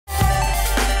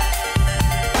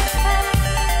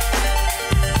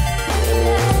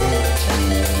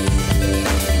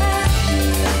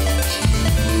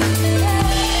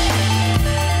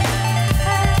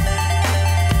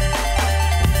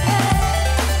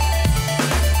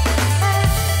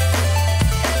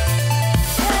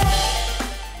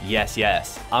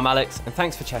Yes, I'm Alex, and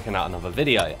thanks for checking out another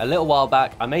video. A little while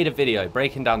back, I made a video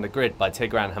breaking down the grid by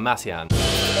Tigran Hamasyan.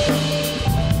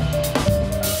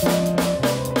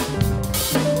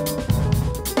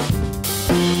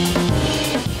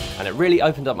 And it really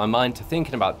opened up my mind to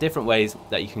thinking about different ways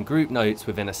that you can group notes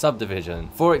within a subdivision.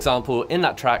 For example, in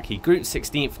that track, he grouped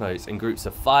 16th notes in groups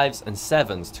of 5s and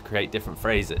 7s to create different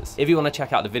phrases. If you want to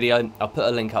check out the video, I'll put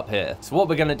a link up here. So what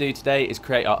we're going to do today is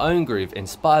create our own groove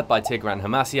inspired by Tigran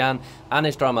Hamasyan and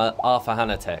his drummer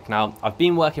Hnatek. Now, I've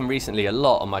been working recently a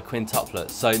lot on my quintuplets,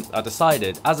 so I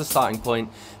decided as a starting point,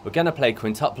 we're going to play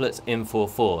quintuplets in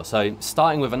 4/4. So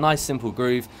starting with a nice simple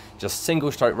groove, just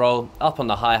single stroke roll, up on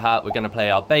the hi-hat, we're going to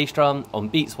play our bass drum on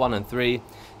beats 1 and 3,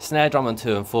 snare drum on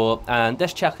 2 and 4, and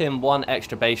let's chuck in one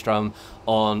extra bass drum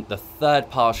on the third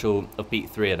partial of beat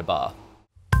 3 of the bar.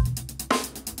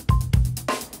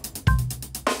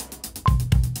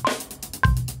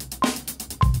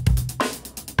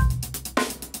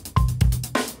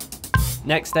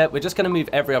 Next step, we're just going to move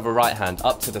every other right hand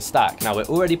up to the stack. Now we're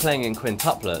already playing in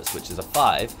quintuplets, which is a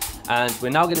 5, and we're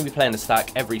now going to be playing the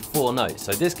stack every 4 notes.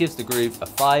 So this gives the groove a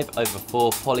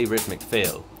 5/4 polyrhythmic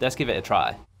feel. Let's give it a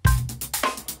try.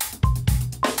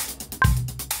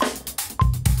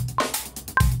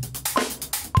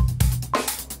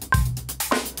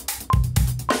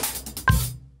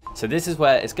 So this is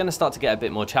where it's going to start to get a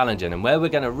bit more challenging and where we're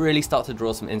going to really start to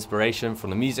draw some inspiration from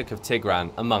the music of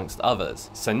Tigran amongst others.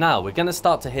 So now we're going to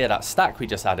start to hear that stack we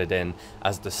just added in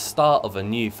as the start of a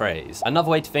new phrase.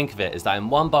 Another way to think of it is that in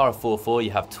one bar of 4/4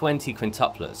 you have 20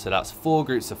 quintuplets, so that's 4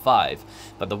 groups of 5,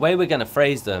 but the way we're going to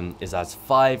phrase them is as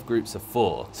 5 groups of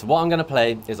 4. So what I'm going to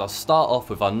play is I'll start off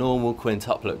with our normal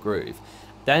quintuplet groove.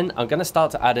 Then I'm going to start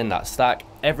to add in that stack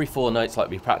every 4 notes like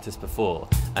we practiced before.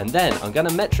 And then I'm going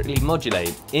to metrically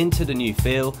modulate into the new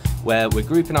feel where we're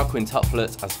grouping our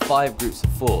quintuplets as 5 groups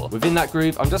of 4. Within that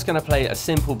groove, I'm just going to play a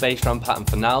simple bass drum pattern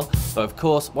for now. But of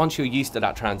course, once you're used to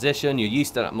that transition, you're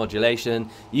used to that modulation,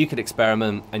 you could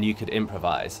experiment and you could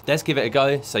improvise. Let's give it a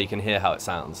go so you can hear how it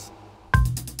sounds.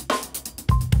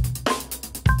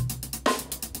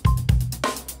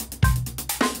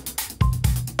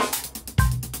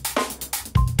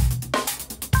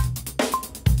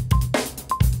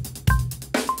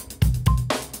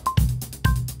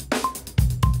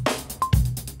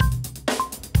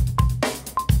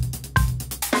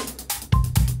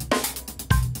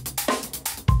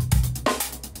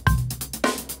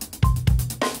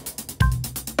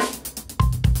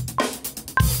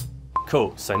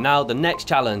 Cool, so now the next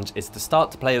challenge is to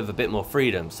start to play with a bit more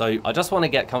freedom. So I just want to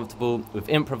get comfortable with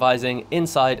improvising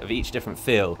inside of each different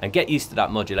feel and get used to that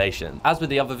modulation. As with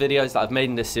the other videos that I've made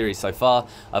in this series so far,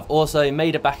 I've also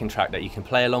made a backing track that you can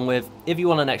play along with. If you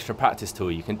want an extra practice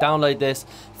tool, you can download this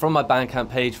from my Bandcamp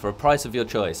page for a price of your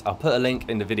choice. I'll put a link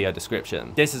in the video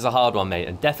description. This is a hard one, mate,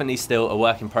 and definitely still a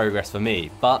work in progress for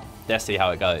me, but let's see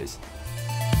how it goes.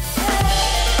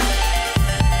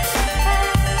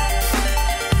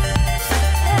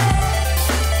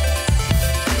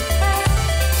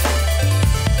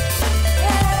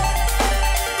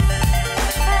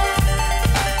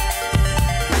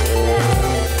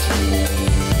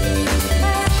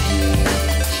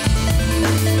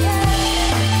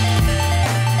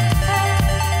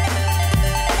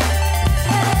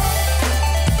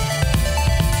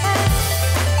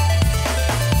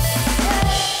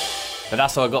 But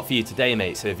that's all I got for you today,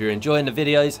 mate. So if you're enjoying the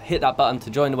videos, hit that button to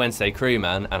join the Wednesday crew,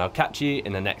 man, and I'll catch you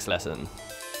in the next lesson.